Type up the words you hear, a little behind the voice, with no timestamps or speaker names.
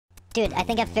Dude, I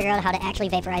think I've figured out how to actually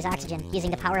vaporize oxygen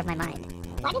using the power of my mind.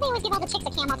 Why do they always give all the chicks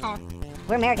a camel toe?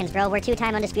 We're Americans, bro. We're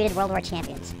two-time undisputed World War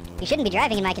champions. You shouldn't be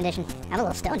driving in my condition. I'm a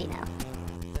little stoned, you know.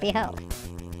 Behold.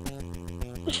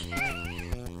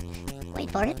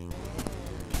 Wait for it.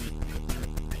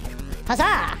 Huzzah!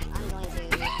 I'm going to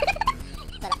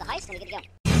set up the heist and we get to go.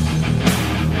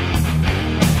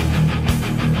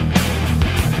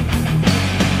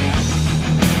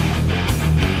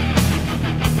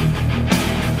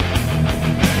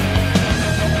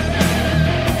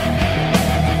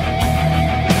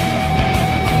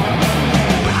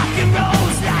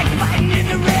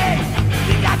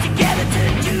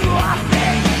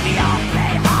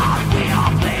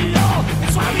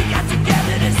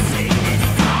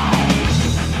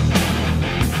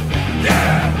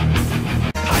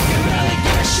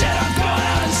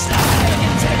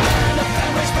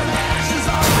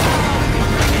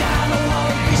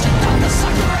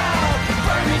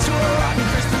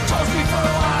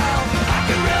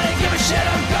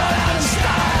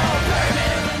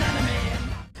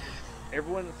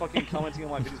 Everyone fucking commenting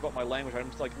on my videos about my language, I'm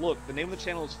just like, look, the name of the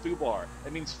channel is FUBAR.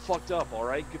 That means fucked up,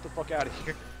 alright? Get the fuck out of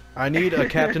here. I need a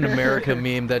Captain America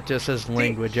meme that just says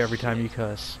language every time you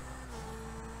cuss.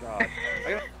 God.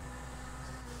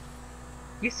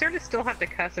 You sort of still have to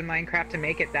cuss in Minecraft to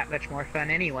make it that much more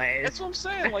fun anyways. That's what I'm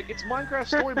saying, like, it's Minecraft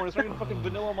story mode, it's not even fucking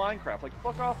vanilla Minecraft. Like,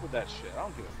 fuck off with that shit. I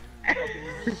don't give a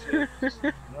fucking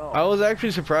shit. No. I was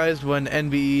actually surprised when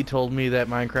NBE told me that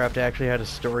Minecraft actually had a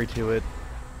story to it.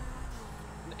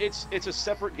 It's a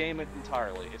separate game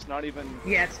entirely. It's not even...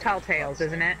 Yeah, it's Telltales,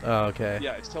 isn't it? Oh, okay.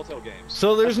 Yeah, it's Telltale Games.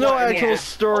 So there's no actual yeah.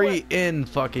 story in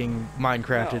fucking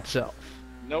Minecraft itself?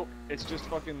 Nope, it's just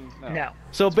fucking... No.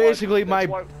 So That's basically why...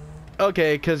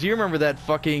 Okay, because you remember that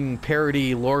fucking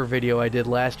parody lore video I did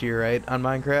last year, right? On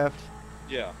Minecraft?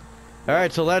 Yeah.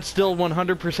 Alright, so that's still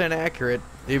 100% accurate,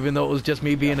 even though it was just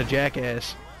me being a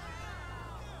jackass.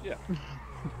 Yeah.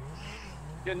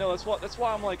 Yeah, no, that's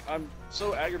why I'm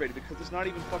so aggravated, because it's not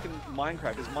even fucking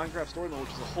Minecraft. It's Minecraft Story Mode, which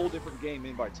is a whole different game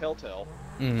made by Telltale.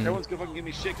 Everyone's gonna fucking give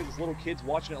me shit because there's little kids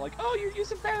watching it like, oh, you're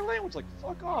using bad language. Like,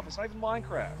 fuck off, it's not even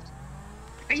Minecraft.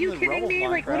 Are you kidding me?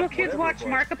 Like, little kids watch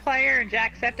Markiplier and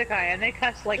Jacksepticeye and they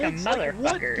cuss like a motherfucker.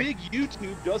 Like, what big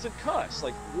YouTube doesn't cuss?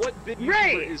 Like, what big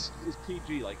YouTuber is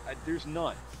PG? Like, there's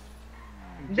none.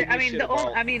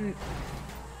 I mean,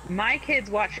 my kids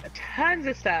watch tons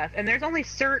of stuff, and there's only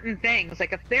certain things.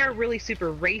 Like, if they're really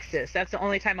super racist, that's the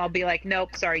only time I'll be like,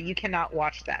 nope, sorry, you cannot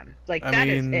watch them. Like, that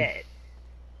is it.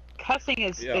 Cussing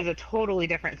is a totally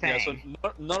different thing. Yeah,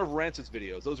 so none of Rancid's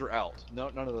videos. Those are out. No,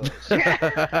 none of those.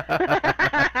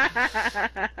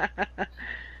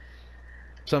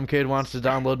 Some kid wants to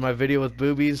download my video with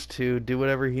boobies to do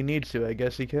whatever he needs to. I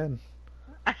guess he can.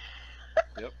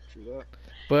 Yep, true that.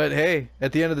 But hey,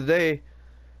 at the end of the day,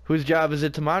 whose job is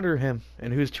it to monitor him,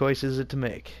 and whose choice is it to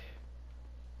make?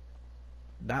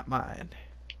 Not mine.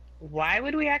 Why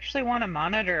would we actually want to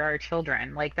monitor our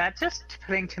children? Like, that's just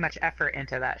putting too much effort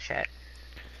into that shit.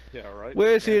 Yeah, right.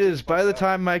 Well, see, it is. By the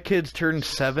time my kids turn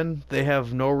 7, they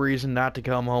have no reason not to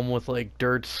come home with, like,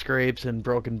 dirt scrapes and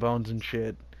broken bones and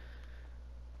shit.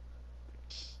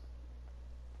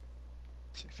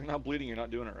 If you're not bleeding, you're not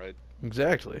doing it right.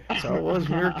 Exactly. That's how it was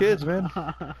when we were kids, man.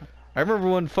 I remember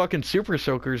when fucking super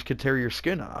soakers could tear your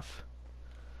skin off.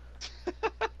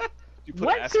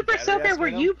 What super soaker were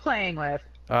you playing with?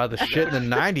 The shit in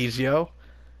the 90s, yo.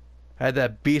 I had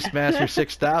that Beastmaster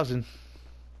 6000.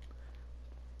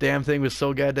 Damn thing was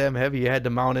so goddamn heavy, you had to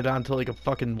mount it onto like a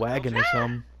fucking wagon or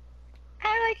something.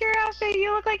 I like your outfit.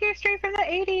 You look like you're straight from the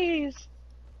 80s.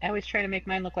 I always try to make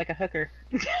mine look like a hooker.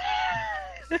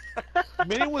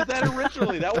 Minnie was that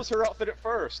originally. That was her outfit at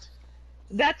first.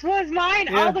 That was mine.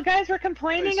 Yeah. All the guys were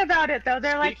complaining about it, though.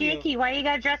 They're like, Yuki, why you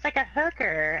gotta dress like a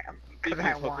hooker? Because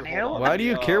I want to. Why do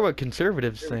you care what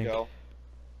conservatives think?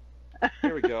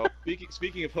 Here we go.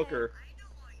 Speaking of hooker.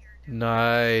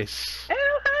 Nice.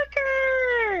 Oh,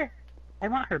 hooker! I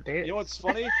want her boots. You know what's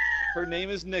funny? Her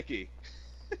name is Nikki.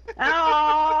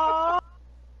 Oh.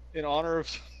 In honor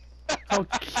of... How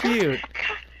cute.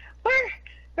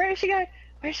 Where is she going?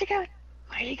 Where is she going?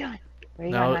 Where are you going? Where are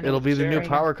you Now going, it'll be the new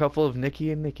power couple of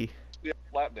Nikki and Nikki. Yeah,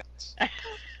 lap dance.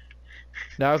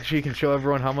 Now she can show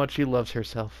everyone how much she loves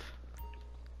herself.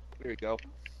 There you go.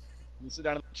 You can sit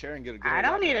down in the chair and get a good I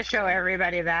don't need to show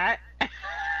everybody that.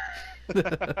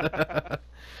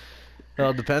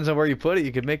 Well, it depends on where you put it.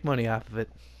 You could make money off of it.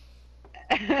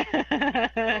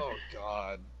 Oh,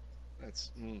 God.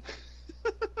 That's...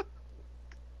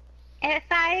 If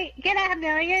I get 1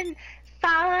 million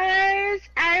followers,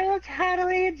 I will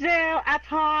totally do a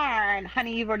porn.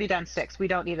 Honey, you've already done 6. We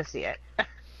don't need to see it.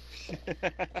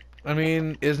 I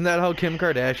mean, isn't that how Kim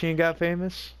Kardashian got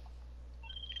famous?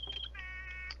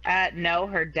 No,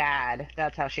 her dad.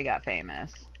 That's how she got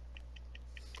famous.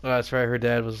 Oh, that's right. Her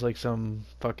dad was like some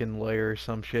fucking lawyer or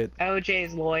some shit.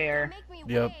 OJ's lawyer.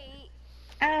 Yep.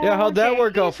 Yeah, how'd that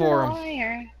work out for him?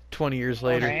 Lawyer. 20 years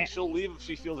later. Right. She'll leave if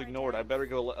she feels ignored. I better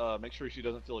go make sure she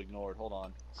doesn't feel ignored. Hold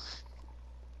on.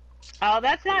 Oh,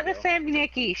 that's not There the you go. same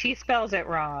Nikki. She spells it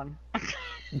wrong.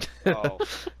 Oh.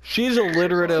 She's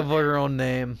illiterate of her own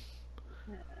name.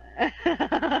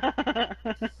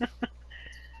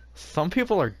 Some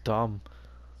people are dumb.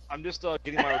 I'm just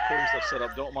getting my recording stuff set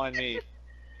up. Don't mind me.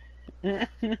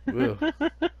 Ooh,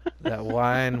 that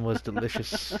wine was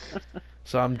delicious.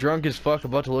 So I'm drunk as fuck,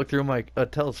 about to look through a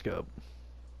telescope.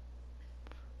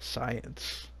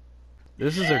 Science.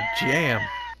 This is a jam.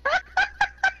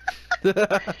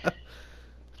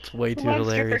 It's way too One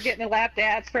hilarious. stripper getting a lap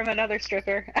dance from another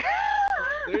stripper.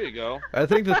 There you go. I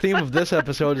think the theme of this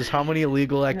episode is how many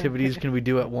illegal activities can we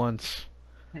do at once?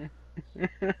 You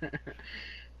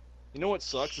know what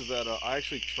sucks is that I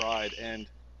actually tried, and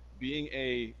being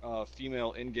a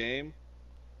female in game,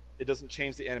 it doesn't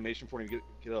change the animation for when you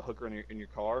get a hooker in your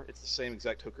car. It's the same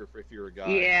exact hooker for if you're a guy.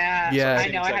 Yeah, Yeah. I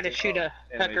know. I had to Exact, shoot a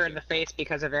hooker in animation. the face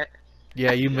because of it.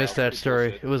 Yeah, you Yeah, missed that pretty story.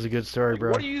 bullshit. It was a good story, Like,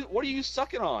 bro. what are you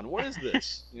sucking on? What is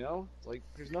this? You know, it's like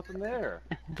there's nothing there.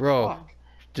 Bro, Fuck.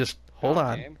 just hold God,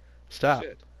 on. game. Stop.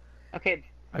 Shit. Okay,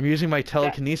 I'm using my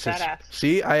telekinesis. badass.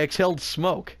 See, I exhaled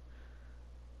smoke.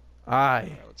 I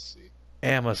Alright, let's see.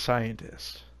 am a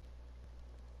scientist.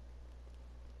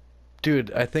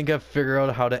 Dude, I think I've figured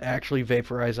out how to actually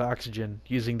vaporize oxygen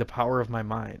using the power of my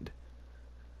mind.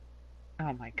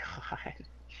 oh my god.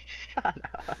 Shut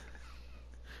up.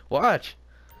 Watch.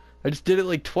 I just did it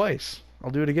like twice. I'll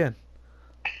do it again.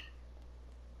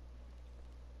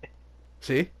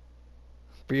 See?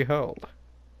 Behold.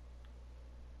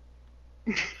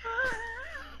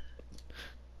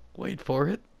 Wait for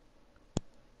it.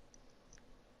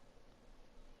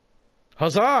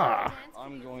 Huzzah!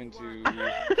 I'm going to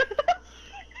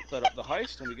set up the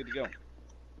heist and we're good to go.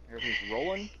 Everything's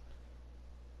rolling.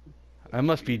 I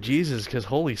must be Jesus, because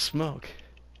holy smoke.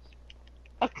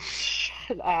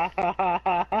 Shut up.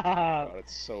 God,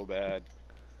 it's so bad.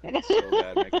 It's so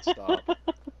bad. Make it stop.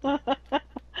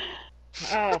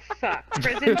 Oh fuck.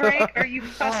 Prison break? Are you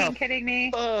fucking kidding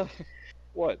me?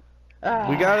 What?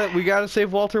 We gotta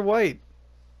save Walter White.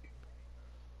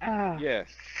 Oh, Yeah.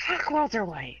 fuck Walter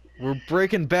White. We're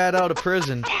breaking bad out of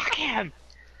prison. Fuck him.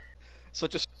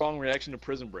 Such a strong reaction to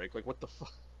Prison Break. Like, what the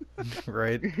fuck?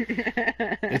 Right?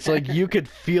 It's like you could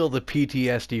feel the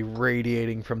PTSD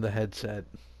radiating from the headset.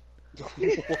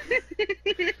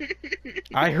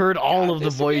 I heard all of the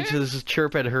this voices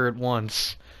chirp at her at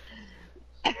once.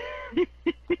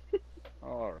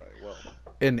 Alright, well.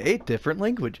 In 8 different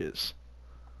languages.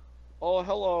 Oh,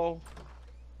 hello,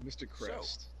 Mr.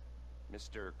 Crest.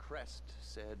 Mr. Crest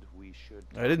said we should.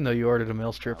 I didn't know you ordered a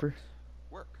male stripper.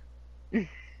 Work. Hey,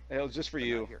 it was just for But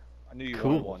you. not here. I knew you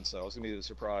Cool. wanted one, so it was gonna be a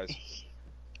surprise.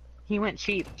 He went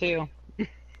cheap too.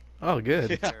 Oh, good.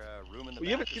 Yeah. Is there a room in the Well, you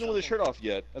haven't back or seen him with his something? shirt off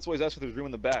yet. That's why he's asked if there's room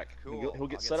in the back. Cool. He'll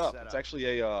get I'll set up. It's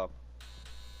actually a.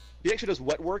 He actually does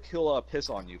wet work. He'll piss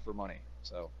on you for money.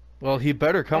 So. Well, he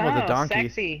better come with a donkey.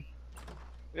 Sexy.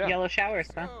 Yeah. Yellow showers,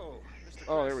 huh? So, Mr.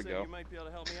 Oh, there Crest we said go. You might be able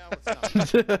to help me out with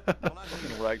something. Well, not Fucking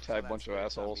really. ragtag So bunch of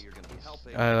that's great. assholes. You're gonna be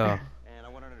helping. I know. And I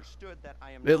want it understood that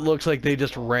I am It not looks like they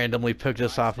just involved. randomly picked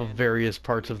us I off of stand various to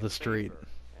parts do of you the a street. favor,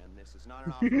 and this is not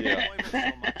an offer of Yeah. employment so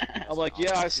much as I'm like, an yeah,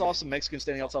 I saw opportunity. some Mexicans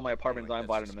standing outside my apartment and I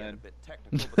Anyway, invited that's them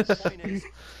just in. getting a bit technical, but the point is,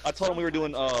 I told him we were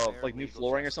doing sometimes like new legal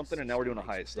flooring or justice something, and now we're doing a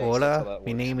heist. is That's how that Hola, my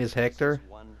works. name is This Hector.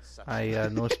 one such I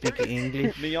thing. no speak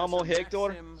English. Me llamo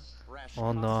Hector.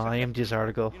 Oh no, I am just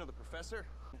article. You know the professor?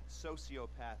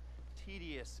 Sociopath,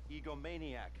 tedious,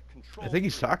 egomaniac, control I think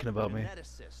he's freak, talking about me.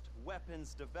 geneticist,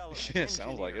 weapons development, Yeah,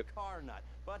 sounds like engineer, it. car nut,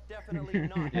 but definitely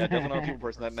not. Yeah, definitely not a people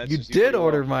person. That You matches did pretty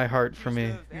order well. my heart for me.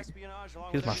 Accused of espionage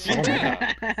along He's with my everything.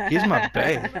 soulmate. He's my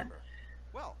bae. Remember,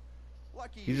 well,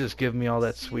 lucky He's you. just giving me all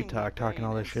that sweet Exceedingly talk, talking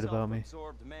all that vain shit and about me.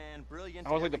 self-absorbed man, brilliant I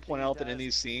always like to at point everything out that he in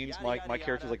these does, scenes, yada, my yada,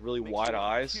 character's yada, like really makes wide you wanna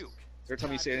eyes. puke. Every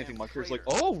time you say anything, my character's like,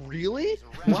 Goddamn "Oh, really? He's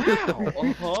a Wow, rat.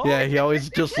 uh-huh." Yeah, he always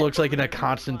just looks like in a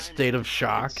constant state of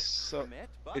shock. It's so, Admit,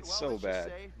 but, it's well, so let's just bad.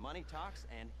 say money talks,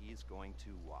 and he's going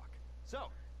to walk. So,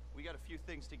 we got a few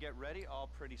things to get ready, all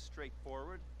pretty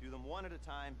straightforward. Do them one at a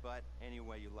time, but any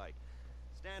way you like.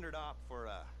 Standard op for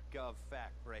a gov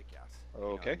fact breakout. You know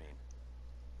what I Okay. mean?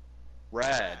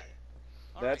 Rad.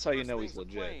 All That's right, how you first know he's thing's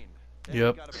the legit. plane. Then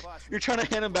Yep. we got a bus You're trying to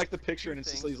hand him back the picture, and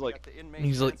it's just, things he's to like, get the inmates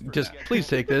He's like, transferred just back. please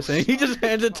take this, and he just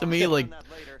hands it to me like,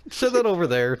 set that over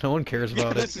there. No one cares yeah,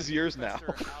 about this it. is yours now.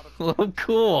 Oh,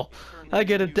 cool. I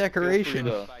get a decoration.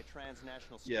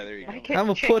 Yeah, there you go. Why I'm can't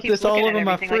gonna chick put keeps this all looking at over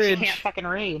my everything like fridge. she can't fucking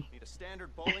read. Need a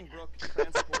standard Bolingbrook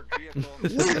transport vehicle.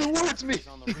 Leave it where it's me.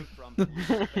 On the route from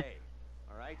Bay.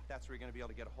 All right, that's where you're gonna be able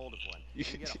to get a hold of one. You-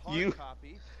 can get a hard you-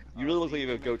 copy You really look like you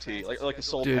have a goatee, like a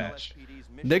soul Dude. patch.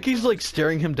 Nikki's like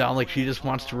staring him down like she just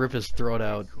wants to rip his throat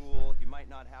out. Cool. You might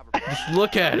not have a Just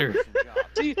look at her.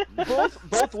 See,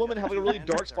 both women have like a really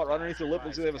dark spot right underneath their lip,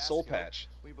 looks like they have a soul patch.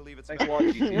 We believe it's Thanks a lot,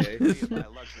 GTA. by a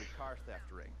luxury car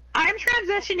theft ring. I'm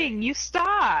transitioning. You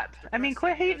stop. I mean,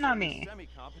 quit hating on me.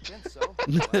 Semi-competent, so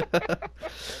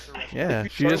Yeah,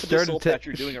 If she you just start with the soul started. patch,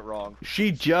 you're doing it wrong.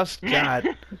 She just got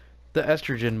the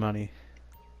estrogen money.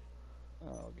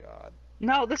 Oh God.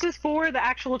 No, this is for the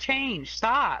actual change.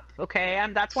 Stop. Okay,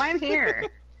 that's why I'm here.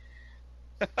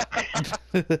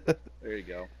 There you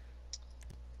go.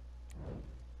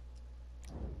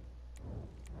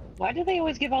 Why do they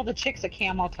always give all the chicks a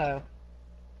camel toe?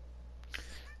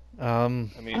 I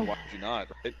mean, why would you not,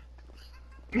 right?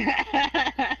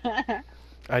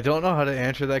 I don't know how to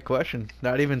answer that question.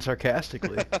 Not even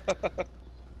sarcastically.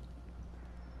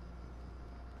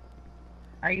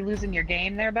 Are you losing your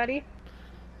game there, buddy?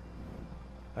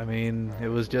 I mean, it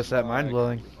was just that mind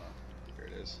blowing. Here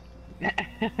it is.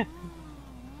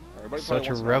 Everybody Such probably a wants to run my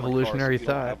car, so revolutionary if you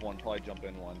don't thought. have one, probably jump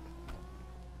in one.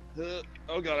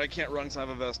 Oh God, I can't run because I have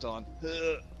a vest on.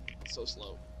 So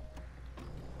slow.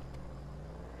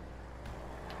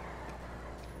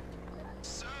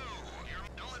 So,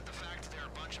 don't let the fact that there are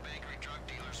a bunch of angry drug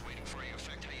dealers waiting for you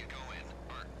affect how you go in,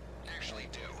 or actually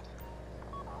do.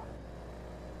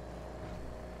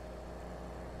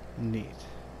 Neat.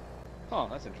 Oh,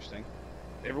 that's interesting.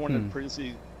 Everyone that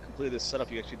previously completed this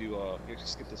setup, you actually do. You actually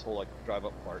skip this whole like drive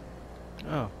up part.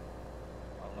 Oh.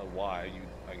 I don't know why. You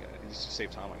just to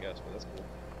save time, I guess, but that's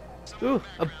cool. Ooh,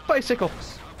 a bicycle.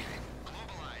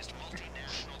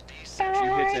 You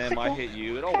hit them, I hit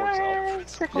you. It all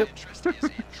works out. Yep.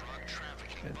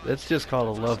 That's just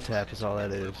called a love tap, is all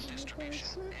that is.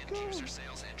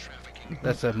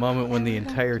 That's that moment when the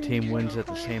entire team wins at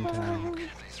the same time.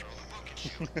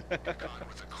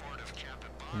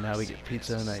 And now we get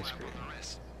pizza and ice cream.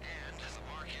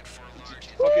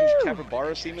 Fucking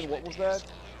capybara semen. What was that?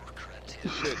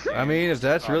 Shit. I mean, if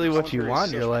that's really what you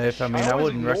want in your life, I mean, I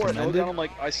always wouldn't ignore recommend it. it. I'm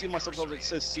like, I see my subtitle that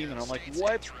says semen. I'm like,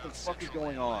 what the fuck is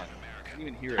going on? I can't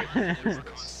even hear it. What is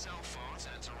this?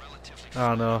 I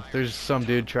don't know. There's some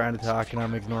dude trying to talk, and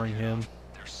I'm ignoring him.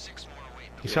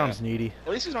 He sounds needy.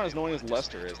 At least he's not as annoying as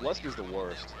Lester is. Lester's the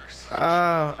worst.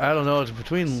 I don't know. It's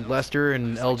between Lester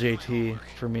and LJT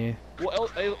for me. Well,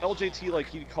 LJT, like,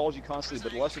 he calls you constantly,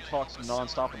 but Lester talks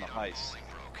non-stop in the heist.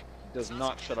 He does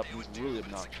not shut up, and he's really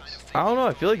obnoxious. I don't know.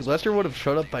 I feel like Lester would have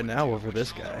shut up by now over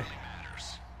this guy.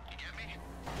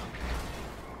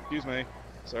 Excuse me,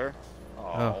 sir.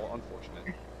 Oh,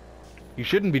 unfortunate. You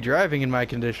shouldn't be driving in my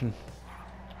condition.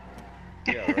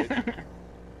 Yeah, right?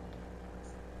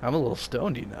 I'm a little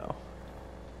stoned, you know.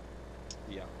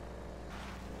 Yeah.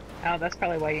 Oh, that's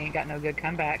probably why you ain't got no good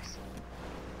comebacks.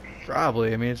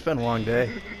 Probably. I mean, it's been a long day.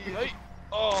 Hey!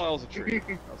 Oh, that was a tree. That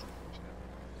was unfortunate.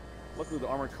 Luckily, the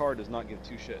armored car does not give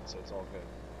two shits, so it's all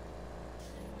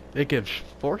good. It gives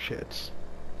 4 shits.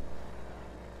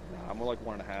 Nah, I'm more like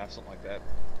 1.5, something like that.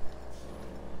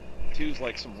 2's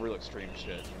like some real extreme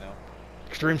shit, you know?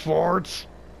 Extreme sports.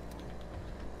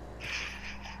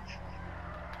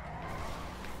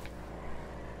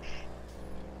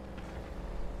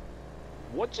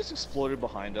 What just exploded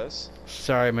behind us?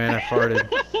 Sorry, man. I farted.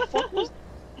 Fuck was...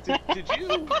 Did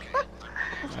you...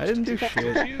 I didn't do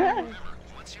shit. Did you...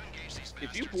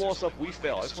 If you blow us up, we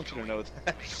fail. I just want you to know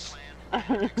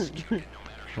that.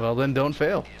 Well, then don't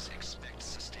fail.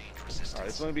 Alright,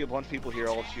 there's going to be a bunch of people here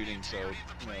all shooting, so... You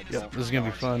know, Yep, this is gonna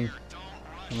be fun.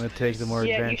 I'm gonna take the more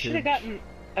Yeah, you should have advantage.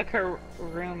 gotten a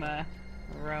Roma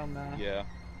Yeah.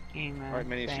 Alright,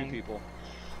 many shoot thing. people.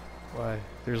 Why?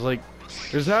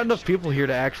 There's not enough people here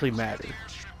to actually matter.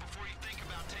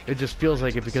 It just feels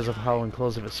like it because of how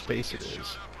enclosed of a space it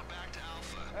is.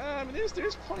 I mean,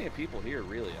 there's plenty of people here,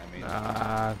 really. I mean,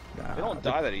 Nah, they don't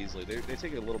die that easily. They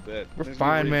take it a little bit. We're There's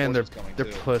fine, new man. They're reinforcements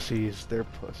coming, too. pussies. They're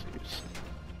pussies.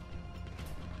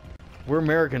 We're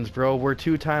Americans, bro. We're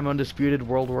 2-time undisputed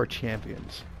World War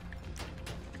champions.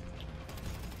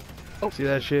 Oh. See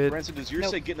that shit? Rancid, does yours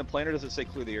say get in the plane or does it say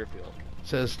clear the airfield?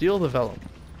 Says steal the vellum.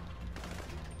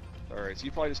 Alright, so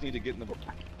you probably just need to get in the...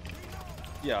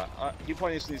 Yeah, he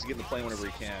probably just needs to get in the plane whenever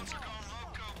he can.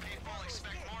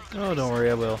 Oh, don't worry,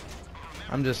 I will.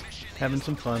 I'm just having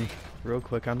some fun. real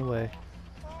quick on the way.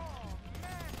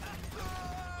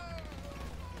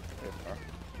 There we are.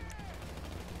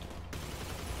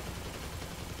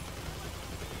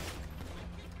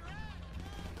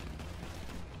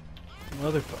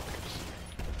 Motherfuckers.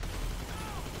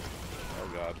 Oh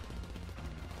god.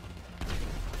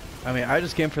 I mean, I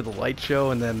just came for the light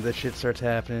show and then this shit starts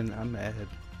happening. I'm mad.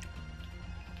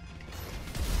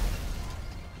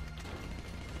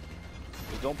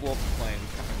 Just don't blow up the plane.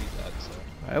 We kind of need that. So.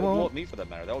 I Don't blow won't. up me for that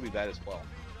matter. That would be bad as well.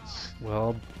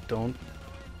 Well, don't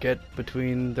get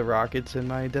between the rockets and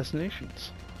my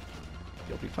destinations.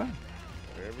 You'll be fine.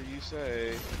 Whatever you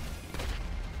say.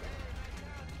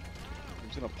 I'm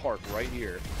just gonna park right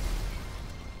here.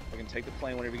 I can take the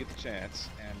plane whenever we get the chance,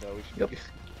 and we should Yep. be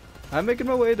I'm making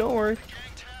my way, don't worry.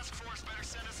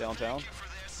 downtown.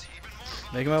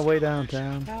 Making my way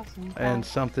downtown. And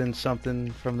something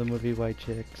from the movie White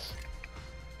Chicks.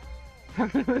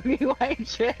 Movie White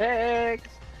Chicks.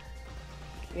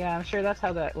 Yeah, I'm sure that's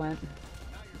how that went.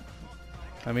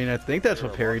 I mean, I think that's There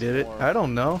what are Perry lots did it. more. I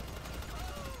don't know.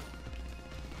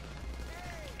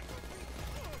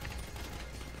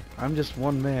 I'm just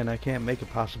one man. I can't make a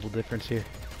possible difference here.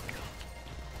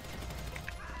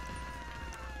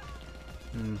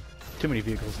 Too many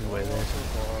vehicles in the way there.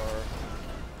 So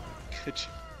far.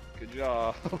 Good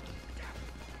job.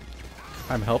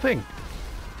 I'm helping.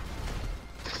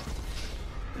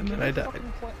 And then I died.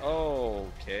 Oh,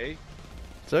 okay.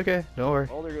 It's okay. Don't worry.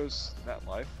 Oh, there goes that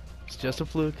life. It's just a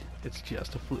fluke. It's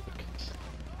just a fluke.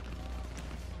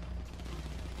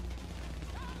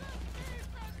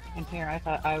 And here, I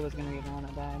thought I was gonna be the one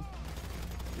that died.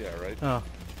 Yeah, right. Oh, Not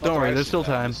don't worry. that I There's still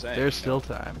should die, I'm time. just saying, There's you still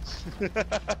know. time.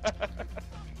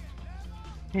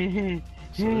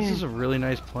 So this is a really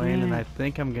nice plane, and I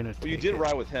think I'm gonna take Well, you did it.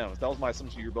 ride with him. That was my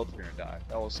assumption. You were both gonna die.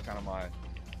 That was kind of my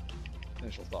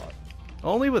initial thought.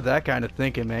 Only with that kind of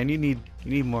thinking, man. You need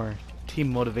more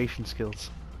team motivation skills.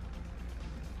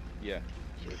 Yeah,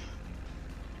 sure.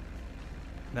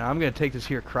 Now I'm gonna take this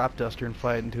here crop duster and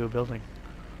fly it into a building.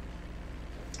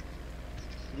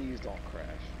 Please don't crash.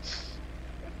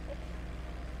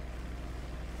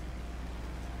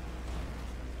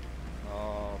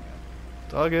 Oh man.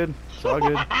 It's all good. It's all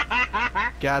good.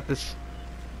 Got this.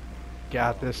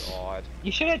 Got this. God.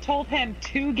 You should have told him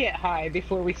to get high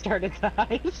before we started the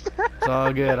heist. It's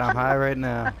all good. I'm high right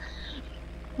now.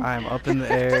 I'm up in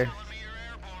the air.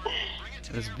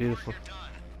 It's beautiful.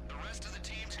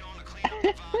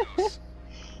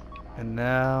 And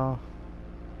now,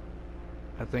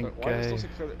 I think Why is there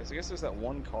still I guess there's that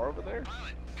one car over there.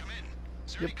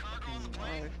 Yep.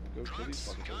 Alright, go kill these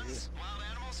fuckers over here.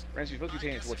 Rancid, you're supposed to be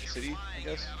taking it towards the city, I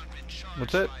guess.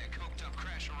 What's it?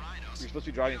 You're supposed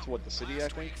to be driving toward the city, I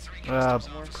think.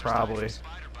 Probably.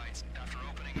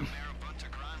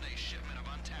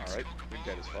 Alright, you're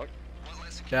dead as fuck.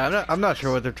 Yeah, I'm not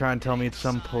sure what they're trying to tell me. It's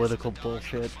some political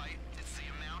bullshit.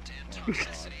 Oh, God.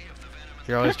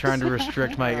 You're always trying to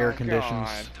restrict my air conditions.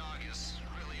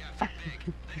 God.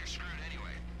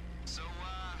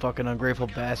 Fucking ungrateful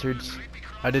bastards.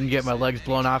 I didn't get my legs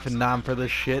blown off in Nam for this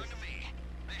shit.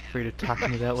 For you to talk to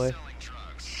me that way.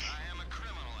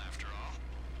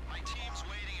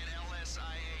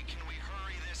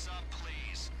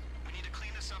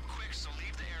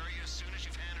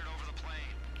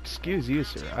 Excuse you,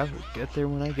 sir. I will get there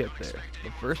when I get there.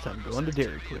 But first, I'm going to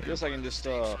Dairy Queen. I guess I can just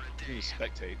spectate. No reason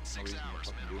to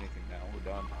fucking do anything now.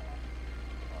 We're done.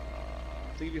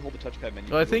 I think if you hold the touchpad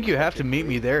menu. Well, I think you have to spectate meet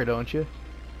me crew. there, don't you?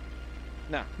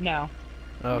 Nah. No.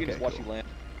 You Okay, can just watch cool. you land.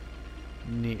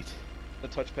 Neat. The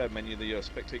touchpad menu, the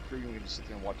spectate crew, you can just sit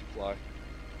there and watch you fly.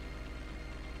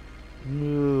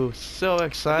 Ooh, so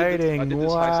exciting! I did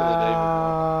this heist the other day with,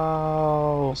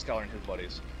 Wow. Scholar and his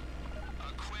buddies. A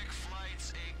quick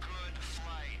flight's a good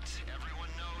flight. Everyone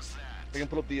knows that. We can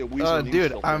put up the Weasel news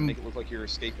dude, filter and make it look like you're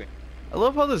escaping. I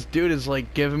love how this dude is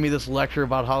like giving me this lecture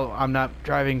about how I'm not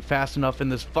driving fast enough in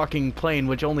this fucking plane,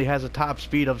 which only has a top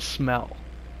speed of smell.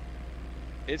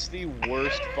 It's the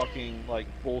worst fucking like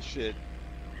bullshit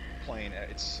plane.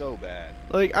 It's so bad.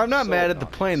 Like, I'm not So mad at the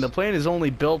plane. The obnoxious. plane is only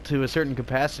built to a certain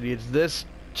capacity. It's this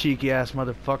cheeky ass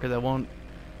motherfucker that won't.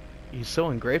 He's so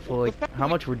ungrateful. Like, how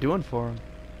much we're doing for him.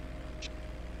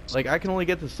 Like, I can only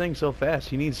get this thing so fast.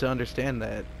 He needs to understand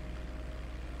that.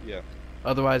 Yeah.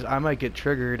 Otherwise, I might get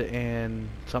triggered and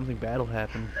something bad will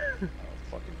happen. Oh,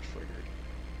 fucking triggered.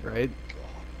 Right?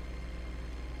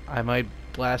 God. I might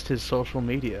blast his social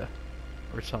media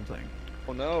or something.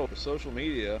 Oh no, social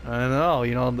media. I know,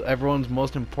 you know, everyone's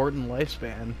most important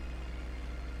lifespan.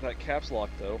 That caps lock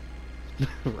though.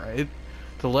 Right?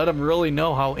 To let him really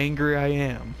know how angry I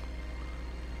am.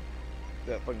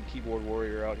 That fucking keyboard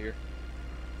warrior out here.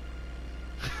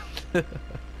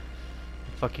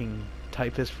 Fucking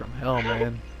typist from hell,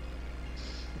 man.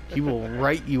 He will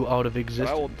write you out of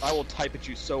existence. I will type at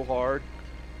you so hard,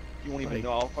 you won't even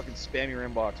know. I'll fucking spam your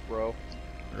inbox, bro.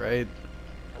 Right.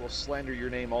 I will slander your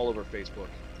name all over Facebook.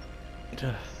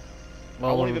 Well,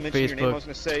 I won't even mention Facebook, your name. I was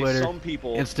gonna say Twitter, some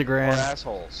people Instagram are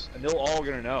assholes, and they're all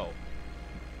gonna know.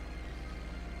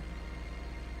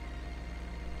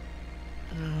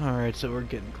 Alright, so we're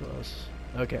getting close.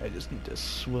 Okay, I just need to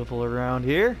swivel around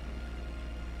here.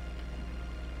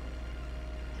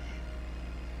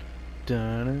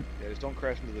 Done it. Yeah, just don't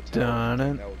crash into the tower. Done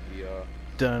it. That would be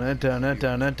Done it, done it,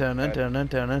 done it, done it, done it,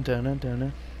 done it, done it, done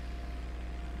it.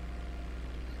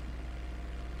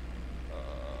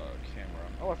 camera.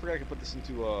 Oh, I forgot I could put this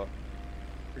into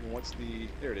freaking what's the?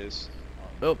 There it is.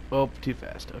 Oh, too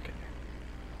fast. Okay.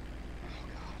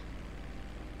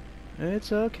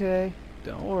 It's okay.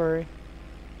 Don't worry.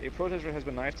 A protester has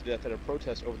been knifed to death at a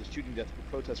protest over the shooting death of a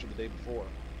protester the day before.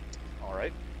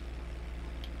 Alright.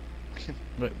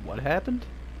 Wait, what happened?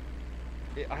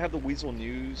 I have the Weasel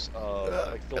News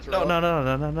like filter. No.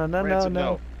 Rancid,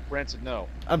 no. Rancid, no.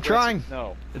 I'm trying.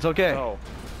 No. It's okay. No.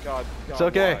 God, It's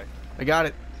okay. why? I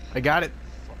got it.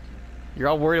 You're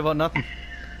all worried about nothing.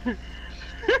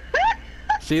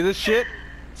 See this shit?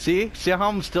 See how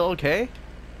I'm still okay?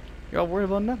 You're all worried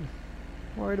about nothing.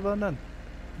 Worried about nothing.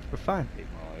 We're fine. I hate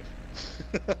my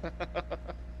life.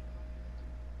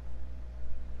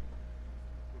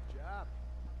 Good job.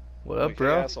 What up, Hey,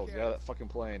 bro? assholes, get out of that fucking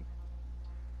plane.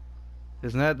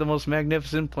 Isn't that the most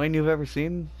magnificent plane you've ever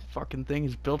seen? Fucking thing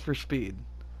is built for speed.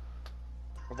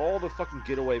 Of all the fucking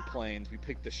getaway planes, we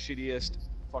picked the shittiest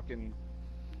fucking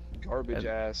garbage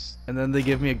ass. And then they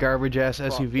give me a garbage ass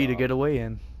Fuck SUV to off. get away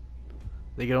in.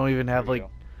 They don't even have There you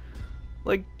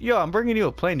like, go. yo, I'm bringing you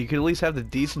a plane. You could at least have the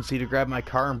decency to grab my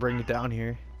car and bring it down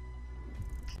here.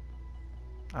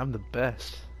 I'm the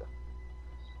best.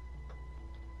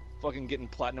 Fucking getting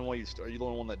platinum while you are you the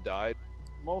only one that died?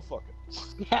 Motherfucker.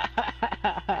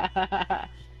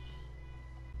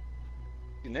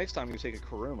 Next time you take a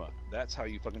Kuruma. That's how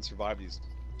you fucking survive these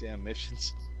damn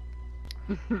missions.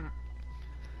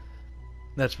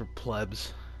 That's for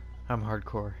plebs. I'm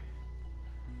hardcore.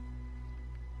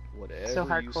 Whatever. So you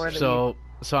hardcore say. that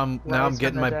So I'm now I'm Rise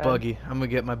getting from my the dead. buggy. I'm gonna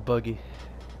get my buggy,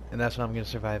 and that's what I'm gonna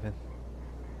survive in.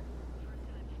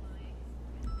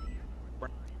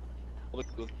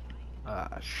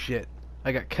 Ah, shit.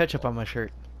 I got ketchup on my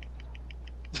shirt.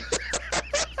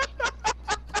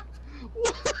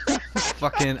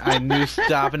 Fucking, I knew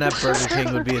stopping at Burger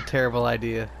King would be a terrible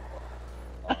idea.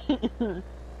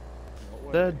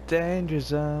 The danger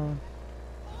zone.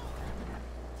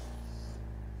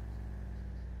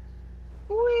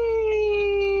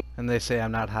 Whee! And they say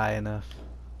I'm not high enough.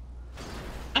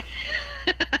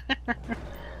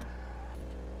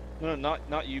 No,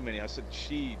 not you, Minnie. I said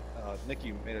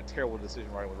Nikki made a terrible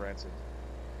decision riding with Rancid.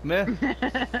 Meh.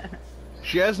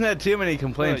 She hasn't had too many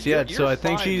complaints No, yet, so I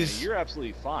think fine, she's... Minnie. You're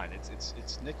absolutely fine.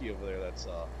 It's Nikki over there that's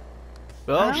Well,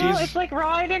 Oh, she's... it's like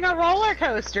riding a roller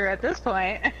coaster at this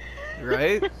point.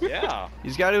 Right? yeah.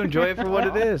 He's got to enjoy it for what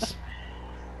it is.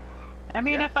 I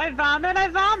mean, if I vomit, I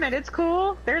vomit. It's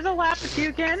cool. There's a lap to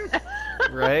puke in.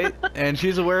 Right? And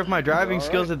she's aware of my driving Alright.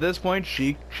 skills at this point.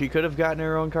 She could have gotten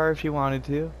her own car if she wanted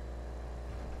to.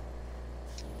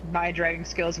 My driving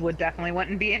skills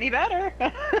wouldn't be any better.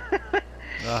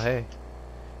 Oh, hey.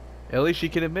 At least she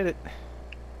can admit it.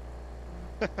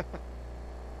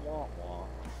 Wah, wah.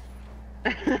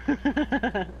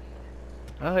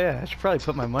 Oh, yeah. I should probably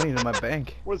put my money into my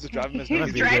bank. What is this driving Miss He's might be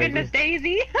a good driving idea. Miss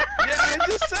Daisy. Yeah, I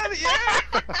just said it.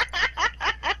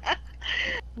 Yeah.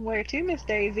 Where to, Miss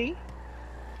Daisy?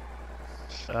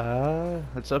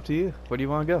 It's up to you. Where do you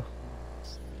want to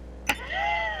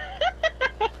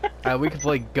go? We could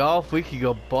play golf. We could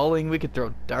go bowling. We could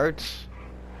throw darts.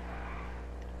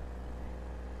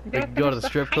 We could go to the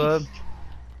strip club.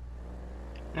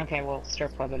 Okay, well,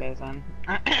 strip club it is then.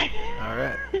 Alright.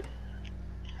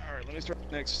 Alright, let me start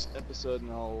the next episode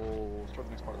and I'll start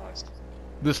the next part of the heist.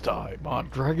 This time on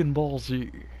Dragon Ball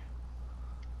Z.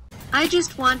 I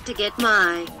just want to get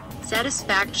my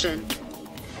satisfaction.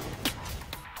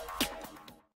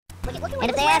 And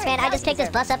if they ask, man, I just picked this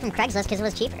bus up from Craigslist because it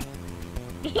was cheaper.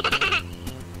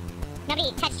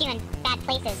 Nobody touched you in bad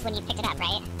places when you picked it up,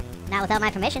 right? Not without my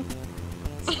permission.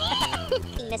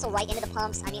 Missile right into the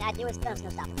pumps. I mean, there was no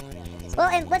stopping. Well,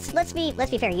 and let's be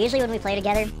fair. Usually when we play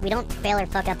together, we don't fail or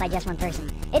fuck up by just one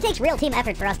person. It takes real team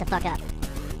effort for us to fuck up.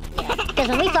 Because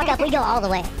when we fuck up, we go all the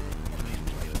way.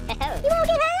 You won't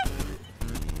get hurt.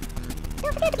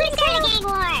 Don't forget to bring Start a gang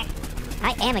war.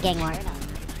 I am a gang war.